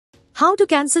How to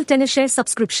cancel Tenorshare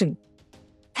subscription.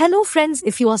 Hello friends,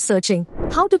 if you are searching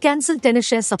how to cancel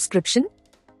Tenorshare subscription,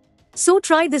 so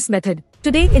try this method.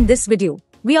 Today in this video,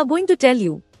 we are going to tell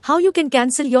you how you can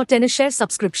cancel your Tenorshare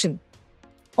subscription.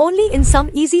 Only in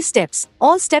some easy steps,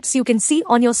 all steps you can see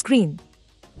on your screen.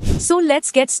 So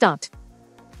let's get started.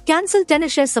 Cancel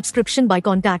Tenorshare subscription by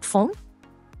contact form.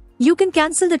 You can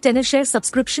cancel the Tenorshare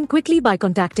subscription quickly by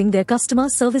contacting their customer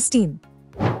service team.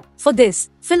 For this,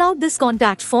 fill out this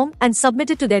contact form and submit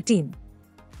it to their team.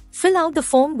 Fill out the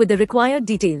form with the required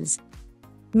details.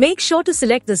 Make sure to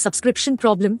select the subscription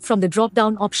problem from the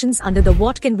drop-down options under the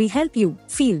What Can We Help You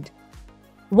field.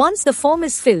 Once the form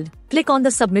is filled, click on the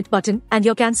Submit button and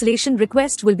your cancellation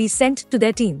request will be sent to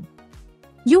their team.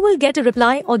 You will get a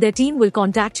reply or their team will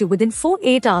contact you within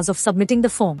 48 hours of submitting the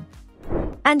form.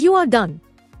 And you are done.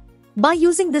 By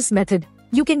using this method,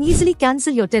 you can easily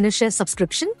cancel your Tenorshare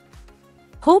subscription.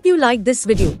 Hope you liked this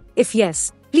video. If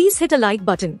yes, please hit a like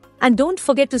button and don't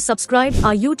forget to subscribe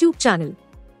our YouTube channel.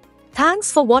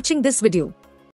 Thanks for watching this video.